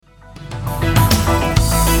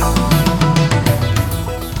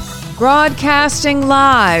Broadcasting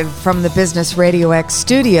live from the Business Radio X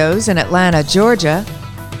studios in Atlanta, Georgia,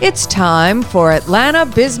 it's time for Atlanta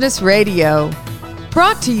Business Radio.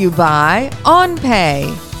 Brought to you by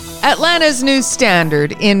OnPay, Atlanta's new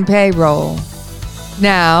standard in payroll.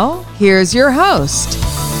 Now, here's your host.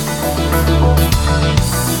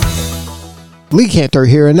 Lee Cantor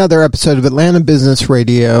here, another episode of Atlanta Business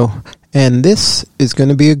Radio, and this is going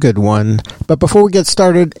to be a good one. But before we get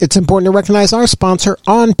started, it's important to recognize our sponsor,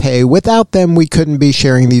 OnPay. Without them, we couldn't be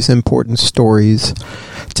sharing these important stories.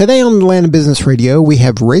 Today on Atlanta Business Radio, we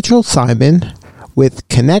have Rachel Simon with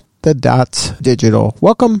Connect the Dots Digital.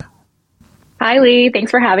 Welcome. Hi, Lee.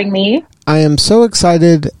 Thanks for having me. I am so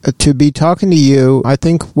excited to be talking to you. I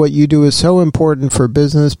think what you do is so important for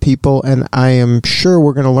business people, and I am sure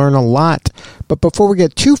we're going to learn a lot. But before we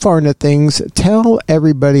get too far into things, tell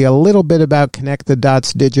everybody a little bit about Connect the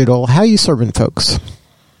Dots Digital. How are you serving folks?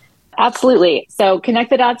 Absolutely. So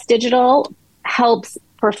Connect the Dots Digital helps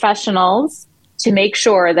professionals to make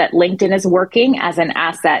sure that LinkedIn is working as an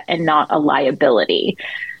asset and not a liability.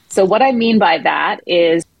 So what I mean by that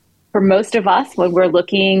is, for most of us, when we're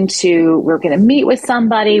going to meet with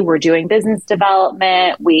somebody, we're doing business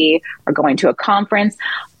development, we are going to a conference,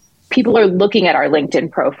 people are looking at our LinkedIn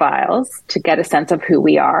profiles to get a sense of who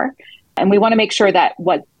we are. And we want to make sure that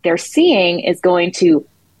what they're seeing is going to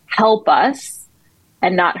help us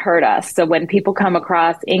and not hurt us. So when people come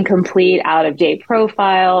across incomplete, out-of-date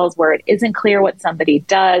profiles where it isn't clear what somebody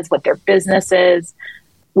does, what their business is,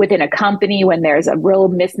 within a company, when there's a real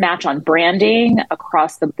mismatch on branding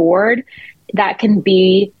across the board, that can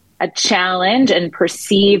be a challenge and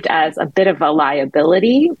perceived as a bit of a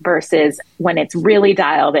liability, versus when it's really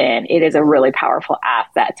dialed in, it is a really powerful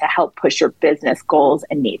asset to help push your business goals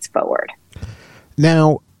and needs forward.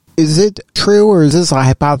 Now, is it true, or is this a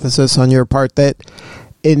hypothesis on your part, that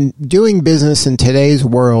in doing business in today's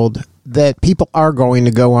world, that people are going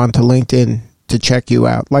to go onto LinkedIn to check you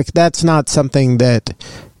out? Like, that's not something that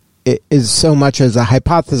is so much as a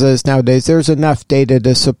hypothesis nowadays. There's enough data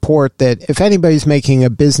to support that if anybody's making a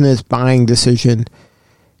business buying decision,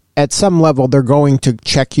 at some level they're going to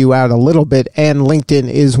check you out a little bit, and LinkedIn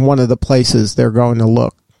is one of the places they're going to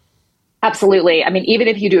look. Absolutely. I mean, even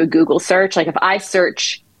if you do a Google search, like if I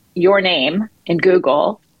search your name in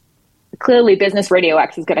Google, clearly Business Radio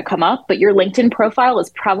X is going to come up, but your LinkedIn profile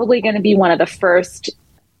is probably going to be one of the first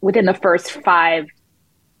within the first 5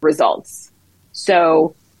 results.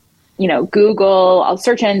 So, Google,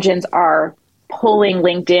 search engines are pulling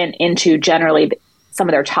LinkedIn into generally some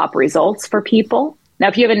of their top results for people. Now,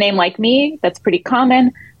 if you have a name like me, that's pretty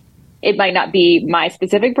common. It might not be my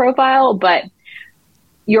specific profile, but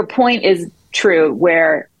your point is true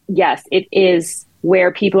where, yes, it is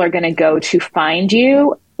where people are going to go to find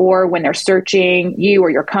you, or when they're searching you or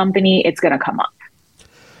your company, it's going to come up.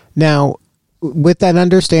 Now, with that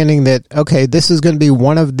understanding that, okay, this is going to be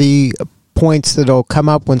one of the points that'll come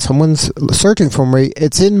up when someone's searching for me,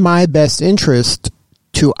 it's in my best interest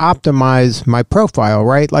to optimize my profile,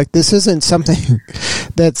 right? Like, this isn't something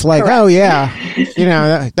that's like, correct. Oh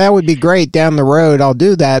yeah, that would be great down the road, I'll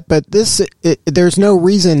do that. But there's no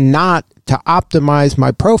reason not to optimize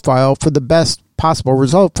my profile for the best possible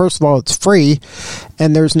result. First of all, it's free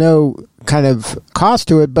and there's no kind of cost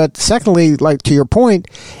to it. But secondly, like to your point,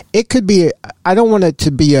 it could be, I don't want it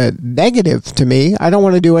to be a negative to me. I don't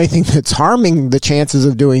want to do anything that's harming the chances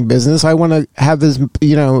of doing business. I want to have as,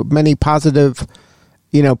 many positive,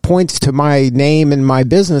 points to my name and my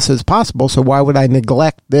business as possible. So why would I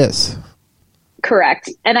neglect this? Correct.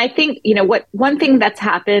 And I think, one thing that's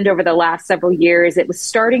happened over the last several years, it was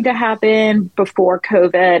starting to happen before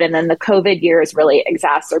COVID, and then the COVID years really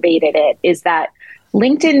exacerbated it, is that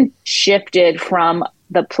LinkedIn shifted from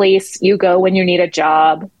the place you go when you need a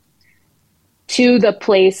job to the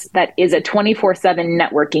place that is a 24/7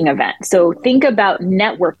 networking event. So think about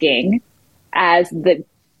networking as the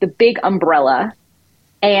big umbrella,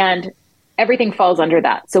 and everything falls under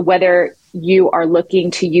that. So whether you are looking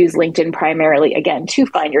to use LinkedIn primarily, again, to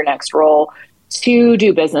find your next role, to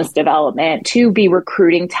do business development, to be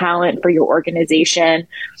recruiting talent for your organization,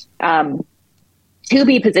 to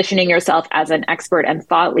be positioning yourself as an expert and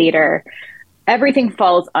thought leader, everything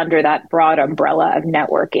falls under that broad umbrella of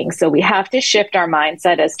networking. So we have to shift our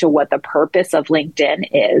mindset as to what the purpose of LinkedIn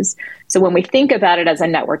is. So when we think about it as a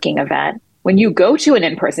networking event, when you go to an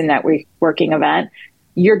in-person networking event,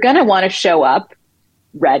 you're going to want to show up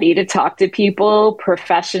ready to talk to people,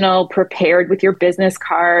 professional, prepared with your business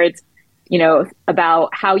cards, about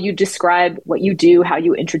how you describe what you do, how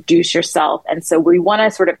you introduce yourself. And so we want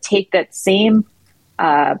to sort of take that same,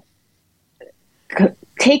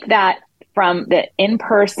 take that from the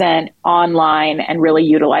in-person, online, and really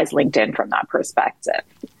utilize LinkedIn from that perspective.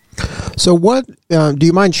 So what, do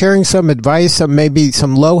you mind sharing some advice, maybe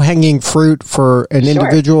some low-hanging fruit for an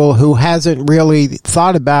individual who hasn't really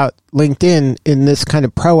thought about LinkedIn in this kind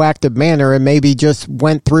of proactive manner and maybe just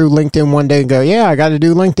went through LinkedIn one day and go, yeah, I got to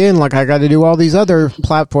do LinkedIn like I got to do all these other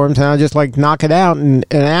platforms and I'll just like knock it out in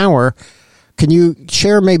an hour. Can you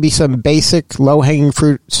share maybe some basic low-hanging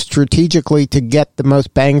fruit strategically to get the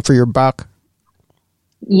most bang for your buck?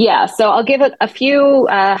 Yeah, so I'll give a few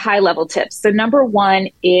high-level tips. So number one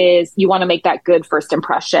is you want to make that good first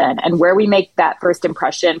impression. And where we make that first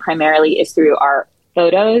impression primarily is through our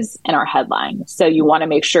photos and our headline. So you want to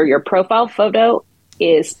make sure your profile photo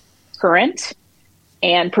is current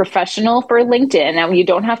and professional for LinkedIn. Now, you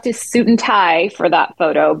don't have to suit and tie for that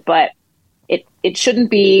photo, but it shouldn't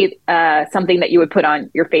be something that you would put on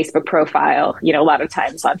your Facebook profile. You know, a lot of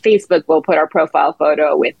times on Facebook, we'll put our profile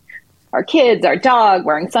photo with our kids, our dog,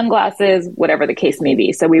 wearing sunglasses, whatever the case may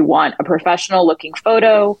be. So we want a professional looking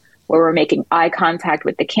photo where we're making eye contact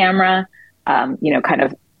with the camera, kind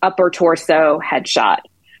of upper torso headshot.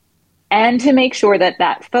 And to make sure that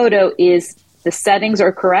that photo is, the settings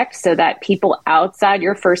are correct so that people outside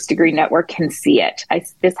your first degree network can see it.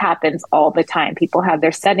 This happens all the time. People have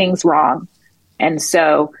their settings wrong. And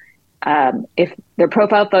so if their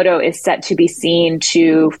profile photo is set to be seen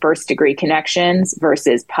to first degree connections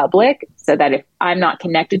versus public, so that if I'm not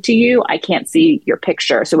connected to you, I can't see your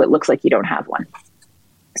picture. So it looks like you don't have one.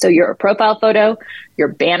 So your profile photo, your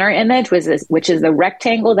banner image, which is the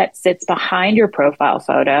rectangle that sits behind your profile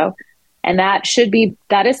photo. And that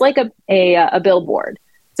is like a billboard.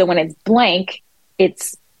 So when it's blank,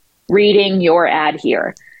 it's reading your ad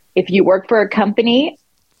here. If you work for a company,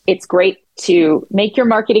 it's great to make your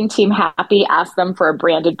marketing team happy, ask them for a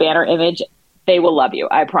branded banner image. They will love you,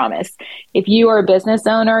 I promise. If you are a business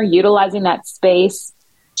owner, utilizing that space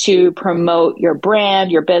to promote your brand,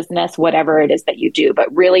 your business, whatever it is that you do,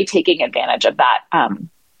 but really taking advantage of that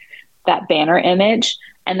banner image.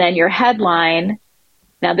 And then your headline.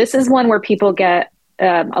 Now, this is one where people get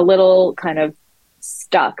a little kind of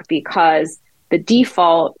stuck because the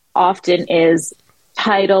default often is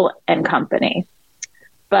title and company.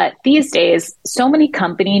 But these days, so many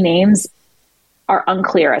company names are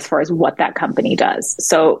unclear as far as what that company does.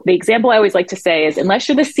 So the example I always like to say is, unless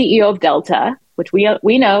you're the CEO of Delta, which we know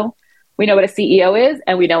what a CEO is,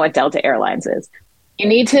 and we know what Delta Airlines is, you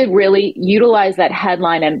need to really utilize that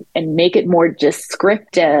headline and make it more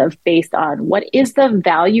descriptive based on what is the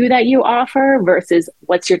value that you offer versus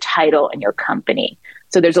what's your title and your company.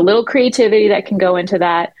 So there's a little creativity that can go into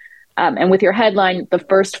that. And with your headline, the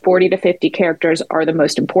first 40 to 50 characters are the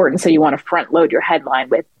most important. So you want to front load your headline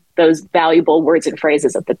with those valuable words and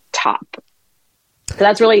phrases at the top. So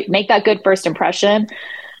that's really make that good first impression.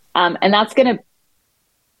 And that's going to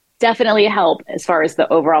definitely help as far as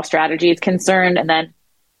the overall strategy is concerned. And then,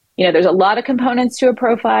 there's a lot of components to a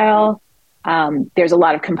profile. There's a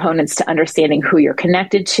lot of components to understanding who you're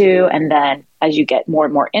connected to. And then as you get more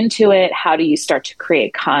and more into it, how do you start to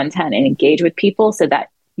create content and engage with people so that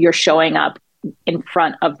you're showing up in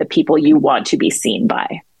front of the people you want to be seen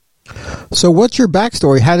by? So what's your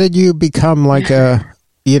backstory? How did you become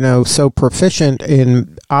so proficient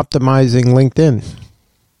in optimizing LinkedIn?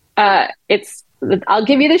 I'll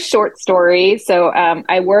give you the short story. So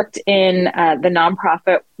I worked in the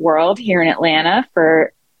nonprofit world here in Atlanta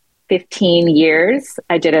for 15 years.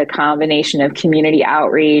 I did a combination of community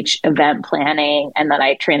outreach, event planning, and then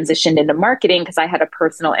I transitioned into marketing because I had a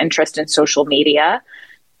personal interest in social media.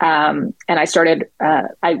 And I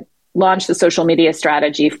launched the social media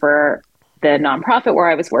strategy for the nonprofit where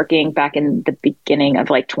I was working back in the beginning of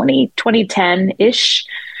 2010-ish,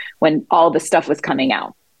 when all this stuff was coming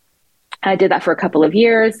out. I did that for a couple of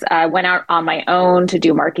years. I went out on my own to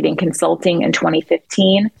do marketing consulting in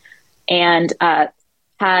 2015 and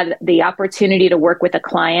had the opportunity to work with a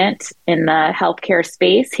client in the healthcare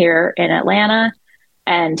space here in Atlanta.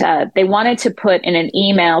 And they wanted to put in an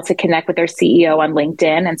email to connect with their CEO on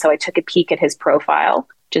LinkedIn. And so I took a peek at his profile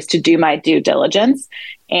just to do my due diligence.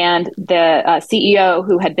 And the CEO,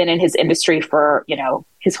 who had been in his industry for,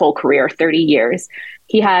 his whole career, 30 years,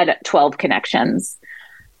 he had 12 connections,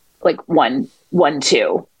 like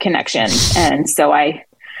two connections. And so I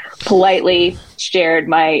politely shared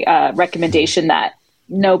my recommendation that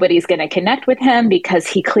nobody's going to connect with him because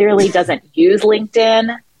he clearly doesn't use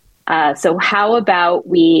LinkedIn. So how about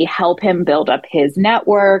we help him build up his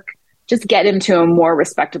network, just get him to a more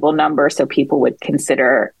respectable number so people would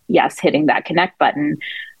consider, yes, hitting that connect button.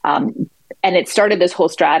 And it started this whole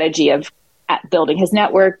strategy of building his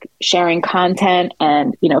network, sharing content,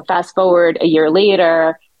 and, fast forward a year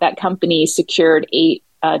later, that company secured 8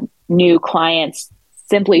 new clients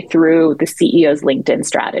simply through the CEO's LinkedIn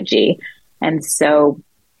strategy. And so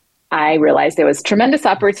I realized there was tremendous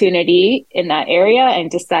opportunity in that area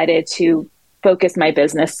and decided to focus my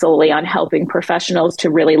business solely on helping professionals to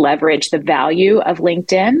really leverage the value of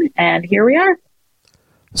LinkedIn. And here we are.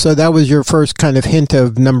 So that was your first kind of hint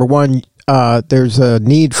of, number one, there's a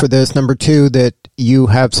need for this. Number two, that you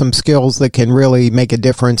have some skills that can really make a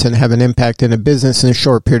difference and have an impact in a business in a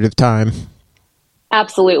short period of time.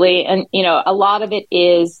 Absolutely. And, a lot of it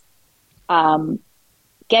is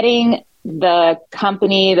getting the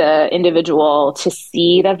company, the individual to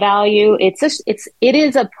see the value. It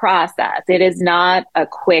is a process. It is not a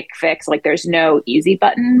quick fix. Like, there's no easy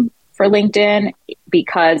button for LinkedIn,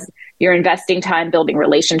 because you're investing time building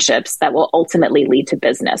relationships that will ultimately lead to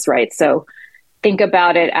business, right? So think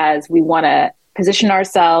about it as we want to position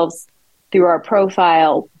ourselves through our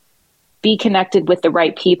profile, be connected with the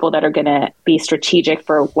right people that are going to be strategic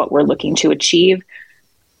for what we're looking to achieve,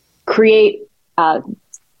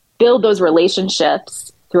 build those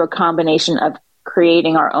relationships through a combination of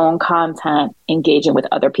creating our own content, engaging with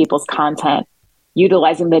other people's content,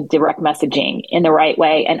 utilizing the direct messaging in the right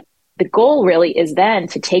way. And the goal really is then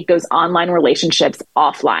to take those online relationships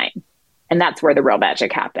offline. And that's where the real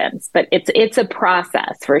magic happens. But it's a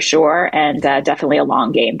process for sure, and definitely a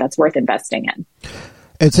long game that's worth investing in.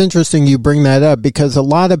 It's interesting you bring that up, because a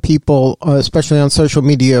lot of people, especially on social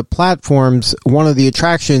media platforms, one of the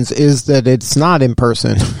attractions is that it's not in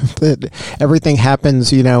person, that everything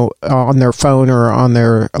happens, on their phone or on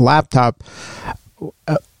their laptop.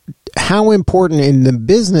 How important in the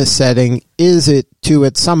business setting is it to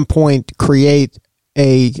at some point create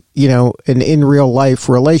an in real life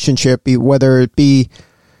relationship, whether it be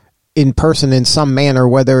in person in some manner,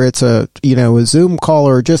 whether it's a Zoom call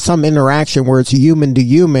or just some interaction where it's human to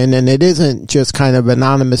human, and it isn't just kind of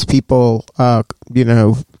anonymous people,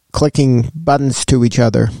 clicking buttons to each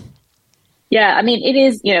other. Yeah. I mean, it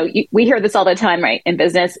is, we hear this all the time, right? In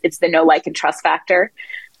business, it's the know, like, and trust factor.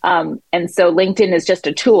 And so LinkedIn is just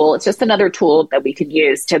a tool. It's just another tool that we can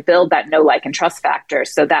use to build that know, like, and trust factor,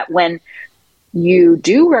 so that when you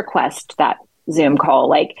do request that Zoom call,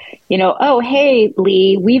 like, oh, hey,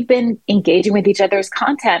 Lee, we've been engaging with each other's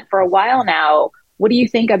content for a while now. What do you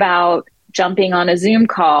think about jumping on a Zoom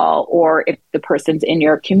call? Or if the person's in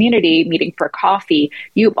your community meeting for coffee,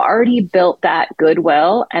 you've already built that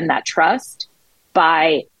goodwill and that trust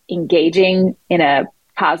by engaging in a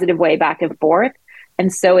positive way back and forth.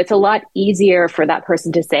 And so it's a lot easier for that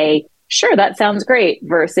person to say, sure, that sounds great,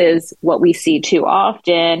 versus what we see too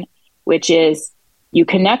often, which is you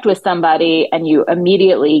connect with somebody and you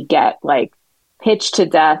immediately get like pitched to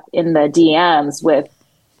death in the DMs with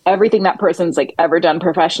everything that person's like ever done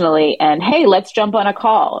professionally. And hey, let's jump on a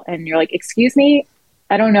call. And you're like, excuse me,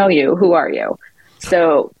 I don't know you. Who are you?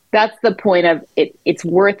 So that's the point of it. It's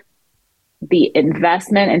worth the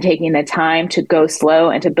investment and taking the time to go slow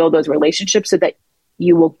and to build those relationships so that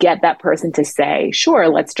you will get that person to say, sure,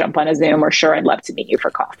 let's jump on a Zoom, or sure, I'd love to meet you for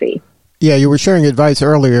coffee. Yeah, you were sharing advice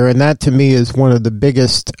earlier, and that to me is one of the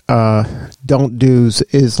biggest don't do's,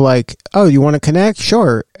 is like, oh, you want to connect?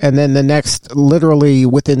 Sure. And then the next, literally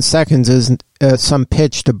within seconds, is some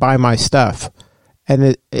pitch to buy my stuff.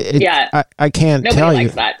 And I can't tell you.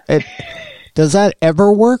 That. Does that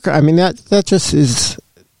ever work? I mean, that just is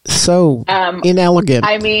so inelegant.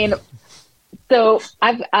 I mean, so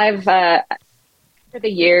I've over the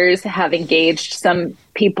years have engaged some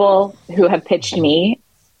people who have pitched me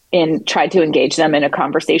and tried to engage them in a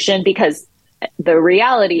conversation, because the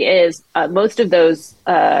reality is most of those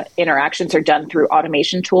interactions are done through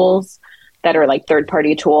automation tools that are like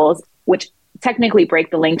third-party tools, which technically break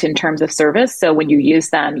the LinkedIn terms of service. So when you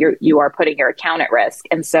use them, you are putting your account at risk.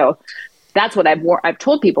 And so that's what I've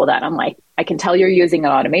told people that. I'm like, I can tell you're using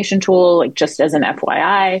an automation tool, like just as an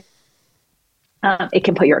FYI. It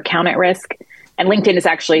can put your account at risk. And LinkedIn has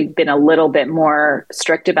actually been a little bit more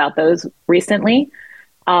strict about those recently.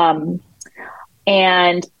 And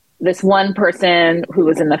this one person who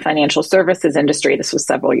was in the financial services industry, this was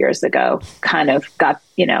several years ago, kind of got,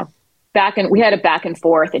 we had a back and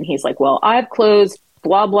forth, and he's like, well, I've closed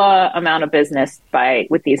blah, blah amount of business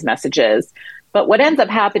with these messages. But what ends up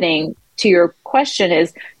happening, to your question,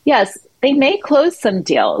 is, yes, they may close some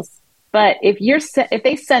deals, but if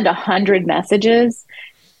they send 100 messages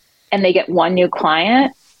and they get one new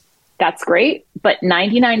client, that's great. But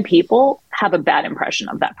 99 people have a bad impression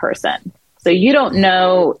of that person. So you don't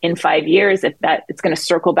know in 5 years if it's going to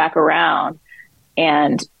circle back around.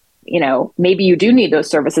 And, maybe you do need those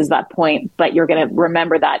services at that point, but you're going to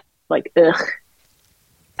remember that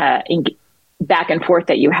back and forth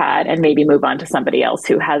that you had, and maybe move on to somebody else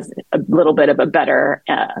who has a little bit of a better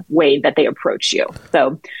way that they approach you.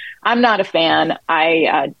 So I'm not a fan.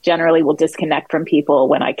 I generally will disconnect from people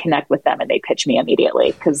when I connect with them and they pitch me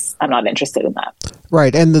immediately, because I'm not interested in that.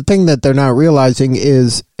 Right. And the thing that they're not realizing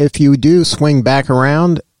is if you do swing back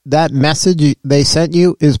around, that message they sent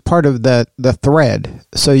you is part of the thread.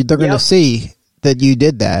 So they're going to see that you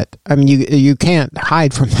did that. I mean, you can't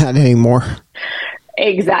hide from that anymore.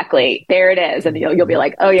 Exactly. There it is. And you'll be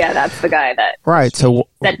like, oh yeah, that's the guy that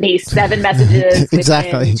sent me 7 messages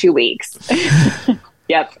within 2 weeks.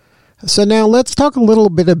 Yep. So now let's talk a little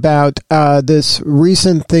bit about this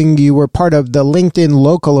recent thing you were part of, the LinkedIn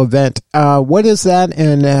Local event. What is that,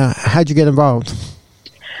 and how'd you get involved?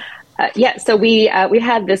 So we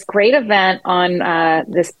had this great event on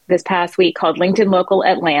this past week called LinkedIn Local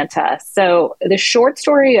Atlanta. So the short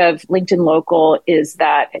story of LinkedIn Local is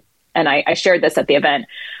that, and I shared this at the event,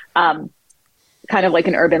 kind of like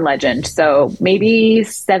an urban legend. So maybe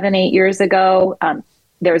 7-8 years ago,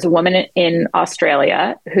 there was a woman in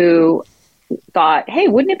Australia who thought, hey,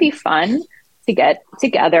 wouldn't it be fun to get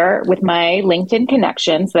together with my LinkedIn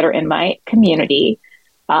connections that are in my community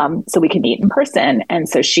so we can meet in person? And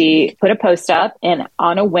so she put a post up, and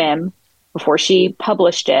on a whim, before she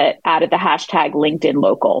published it, added the hashtag LinkedIn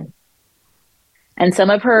Local. And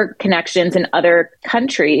some of her connections in other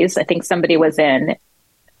countries, I think somebody was in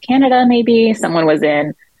Canada, maybe someone was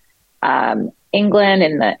in England,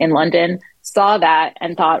 in London, saw that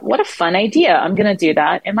and thought, what a fun idea. I'm going to do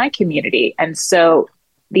that in my community. And so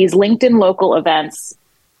these LinkedIn Local events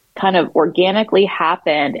kind of organically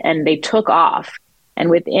happened, and they took off. And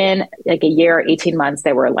within like a year, 18 months,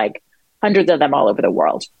 there were like hundreds of them all over the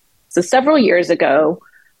world. So several years ago,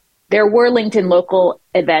 there were LinkedIn Local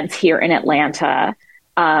events here in Atlanta.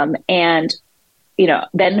 And,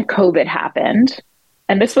 then COVID happened.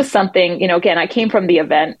 And this was something, again, I came from the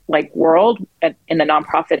event world in the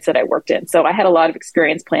nonprofits that I worked in. So I had a lot of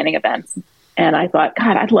experience planning events. And I thought,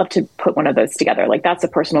 God, I'd love to put one of those together. That's a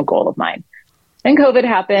personal goal of mine. Then COVID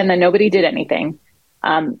happened and nobody did anything.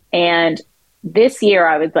 And this year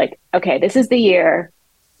I was like, okay, this is the year.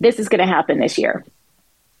 This is going to happen this year.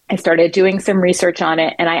 I started doing some research on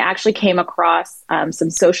it, and I actually came across some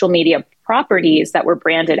social media properties that were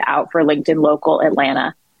branded out for LinkedIn Local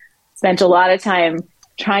Atlanta. Spent a lot of time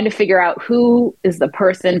trying to figure out who is the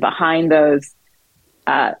person behind those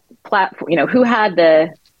platforms, who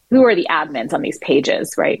are the admins on these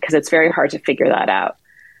pages, right? Because it's very hard to figure that out.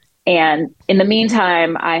 And in the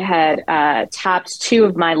meantime, I had tapped 2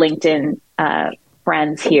 of my LinkedIn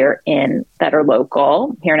friends here that are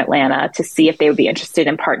local here in Atlanta to see if they would be interested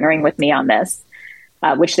in partnering with me on this,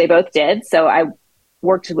 which they both did. So I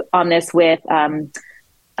worked on this with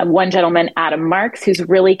one gentleman, Adam Marks, who's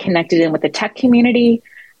really connected in with the tech community,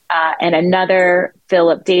 and another,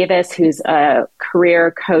 Philip Davis, who's a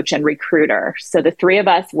career coach and recruiter. So the 3 of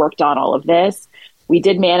us worked on all of this. We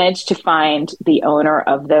did manage to find the owner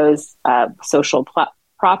of those social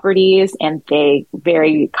properties, and they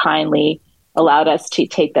very kindly allowed us to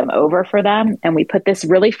take them over for them. And we put this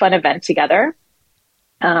really fun event together.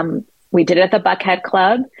 We did it at the Buckhead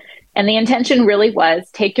Club. And the intention really was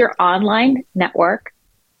take your online network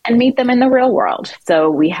and meet them in the real world. So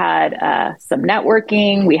we had some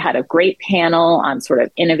networking. We had a great panel on sort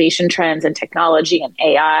of innovation trends and technology and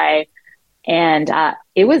AI. And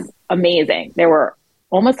it was amazing. There were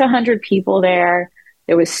almost 100 people there.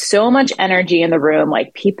 There was so much energy in the room.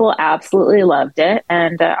 People absolutely loved it.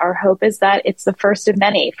 And our hope is that it's the first of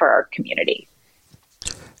many for our community.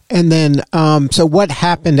 And then, so what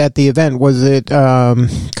happened at the event? Was it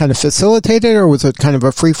kind of facilitated, or was it kind of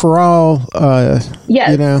a free-for-all?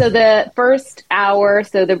 Yes. So the first hour,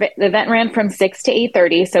 the event ran from 6 to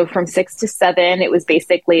 8:30. So from 6 to 7, it was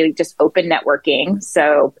basically just open networking.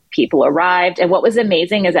 So people arrived. And what was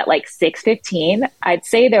amazing is at 6:15, I'd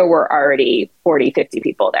say there were already 40, 50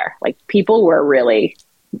 people there. People were really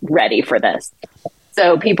ready for this.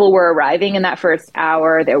 So people were arriving in that first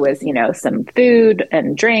hour. There was, some food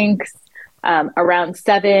and drinks. Around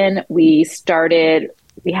 7, we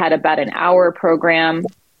had about an hour program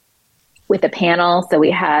with a panel. So we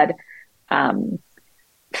had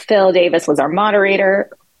Phil Davis was our moderator.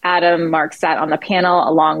 Adam Marks sat on the panel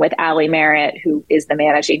along with Allie Merritt, who is the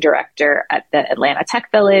managing director at the Atlanta Tech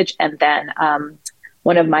Village. And then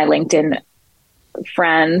one of my LinkedIn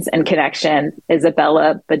friends and connections,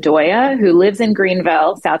 Isabella Bedoya, who lives in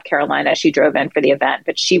Greenville, South Carolina. She drove in for the event,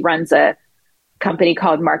 but she runs a company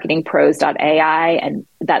called marketingpros.ai, and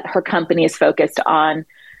that her company is focused on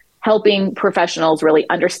helping professionals really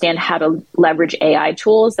understand how to leverage AI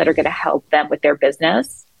tools that are going to help them with their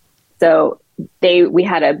business. So we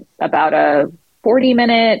had about a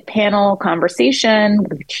 40-minute panel conversation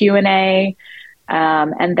with Q&A.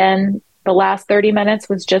 And then the last 30 minutes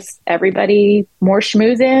was just everybody more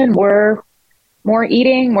schmoozing, more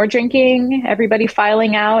eating, more drinking, everybody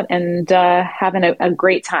filing out and having a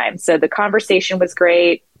great time. So the conversation was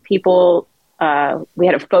great. People, we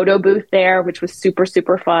had a photo booth there, which was super,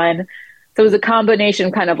 super fun. So it was a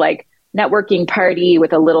combination kind of like networking party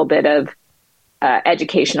with a little bit of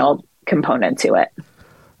educational component to it.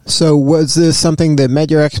 So was this something that met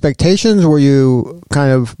your expectations? Were you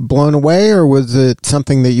kind of blown away, or was it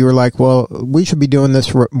something that you were like, well, we should be doing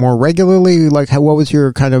this more regularly? Like, what was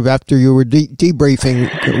your kind of, after you were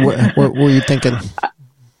debriefing, what were you thinking?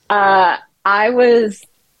 I was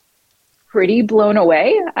pretty blown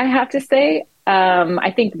away, I have to say.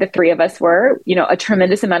 I think the three of us were, a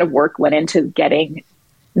tremendous amount of work went into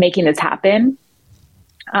making this happen.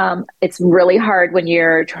 It's really hard when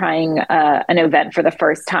you're trying an event for the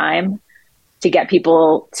first time to get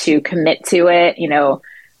people to commit to it.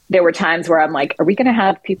 There were times where I'm like, are we going to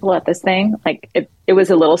have people at this thing? Like it was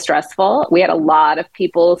a little stressful. We had a lot of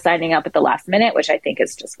people signing up at the last minute, which I think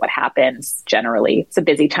is just what happens generally. It's a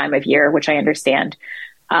busy time of year, which I understand.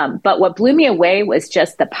 But what blew me away was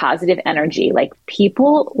just the positive energy. Like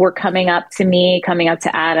people were coming up to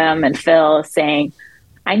Adam and Phil saying,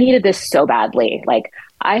 I needed this so badly. Like,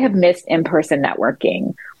 I have missed in-person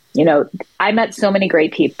networking. I met so many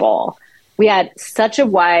great people. We had such a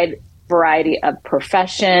wide variety of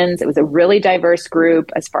professions. It was a really diverse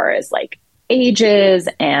group as far as like ages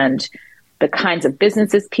and the kinds of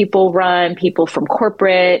businesses people run, people from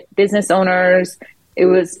corporate, business owners. It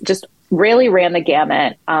was just really ran the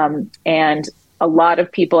gamut. And a lot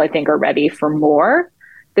of people, I think, are ready for more.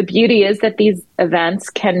 The beauty is that these events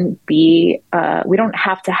can be, we don't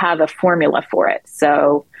have to have a formula for it.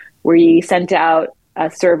 So we sent out a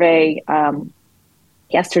survey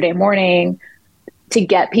yesterday morning to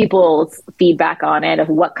get people's feedback on it, of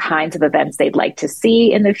what kinds of events they'd like to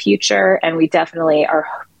see in the future. And we definitely are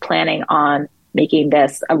planning on making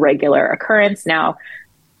this a regular occurrence. Now,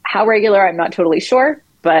 how regular, I'm not totally sure,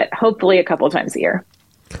 but hopefully a couple of times a year.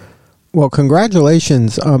 Well,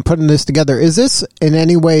 congratulations on putting this together. Is this in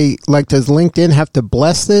any way, like, does LinkedIn have to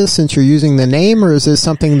bless this since you're using the name, or is this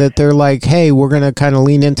something that they're like, hey, we're going to kind of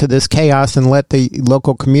lean into this chaos and let the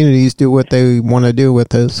local communities do what they want to do with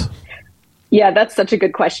this? Yeah, that's such a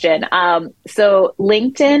good question. So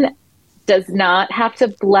LinkedIn does not have to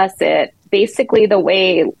bless it. Basically, the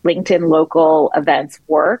way LinkedIn local events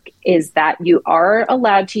work is that you are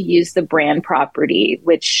allowed to use the brand property,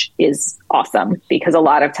 which is awesome because a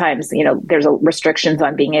lot of times, there's restrictions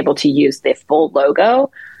on being able to use the full logo.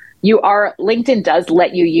 LinkedIn does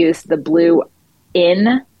let you use the blue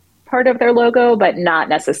in part of their logo, but not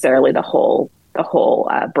necessarily the whole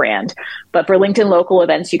brand. But for LinkedIn local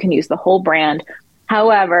events, you can use the whole brand.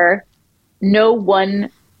 However, no one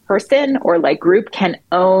person or like group can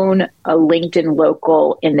own a LinkedIn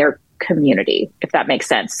local in their community, if that makes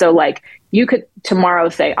sense. So like you could tomorrow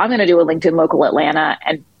say, I'm going to do a LinkedIn local Atlanta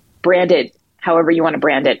and brand it however you want to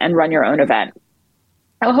brand it and run your own event.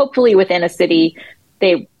 Now, hopefully within a city,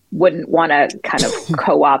 they wouldn't want to kind of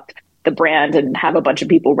co-opt the brand and have a bunch of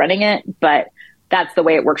people running it. But that's the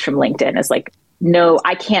way it works from LinkedIn, is like, no,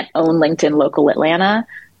 I can't own LinkedIn local Atlanta.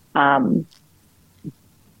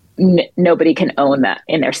 Nobody can own that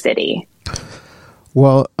in their city.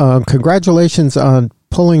 Well, congratulations on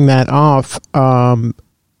pulling that off.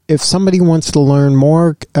 If somebody wants to learn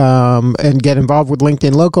more and get involved with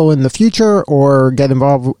LinkedIn Local in the future, or get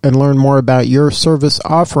involved and learn more about your service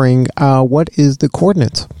offering, what is the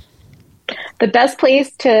coordinates? The best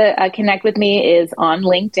place to connect with me is on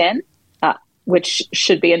LinkedIn, which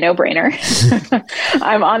should be a no-brainer.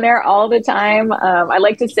 I'm on there all the time. I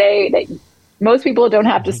like to say that most people don't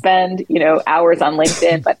have to spend, hours on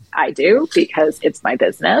LinkedIn, but I do because it's my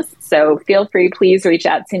business. So feel free, please reach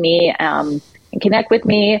out to me and connect with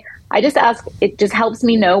me. I just ask, it just helps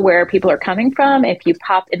me know where people are coming from. If you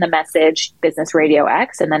pop in the message Business Radio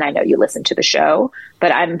X, and then I know you listen to the show,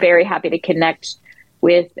 but I'm very happy to connect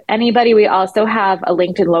with anybody. We also have a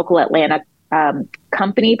LinkedIn Local Atlanta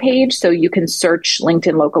company page. So you can search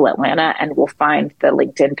LinkedIn Local Atlanta and we'll find the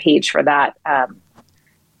LinkedIn page for that,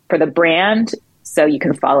 for the brand. So you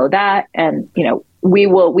can follow that. And,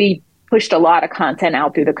 we pushed a lot of content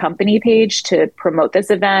out through the company page to promote this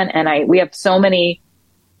event. And we have so many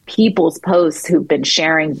people's posts who've been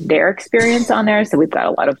sharing their experience on there. So we've got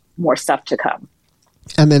a lot of more stuff to come.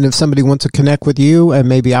 And then if somebody wants to connect with you and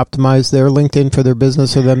maybe optimize their LinkedIn for their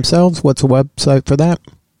business or themselves, what's a website for that?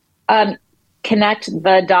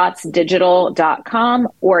 connectthedotsdigital.com,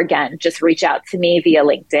 or again, just reach out to me via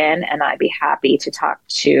LinkedIn and I'd be happy to talk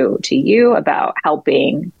to you about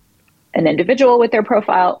helping an individual with their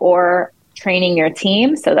profile or training your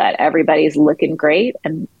team so that everybody's looking great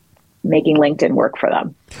and making LinkedIn work for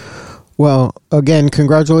them. Well, again,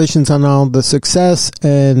 congratulations on all the success,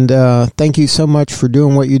 and thank you so much for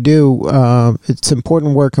doing what you do. It's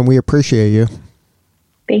important work, and we appreciate you.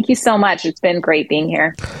 Thank you so much. It's been great being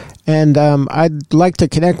here. And I'd like to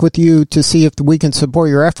connect with you to see if we can support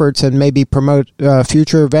your efforts and maybe promote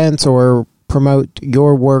future events or promote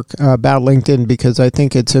your work about LinkedIn, because I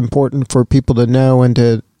think it's important for people to know and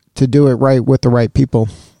to do it right with the right people.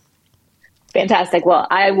 Fantastic. Well,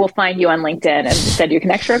 I will find you on LinkedIn and send you a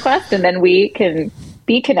connection request, and then we can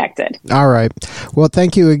be connected. All right. Well,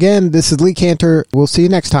 thank you again. This is Lee Cantor. We'll see you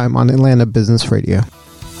next time on Atlanta Business Radio.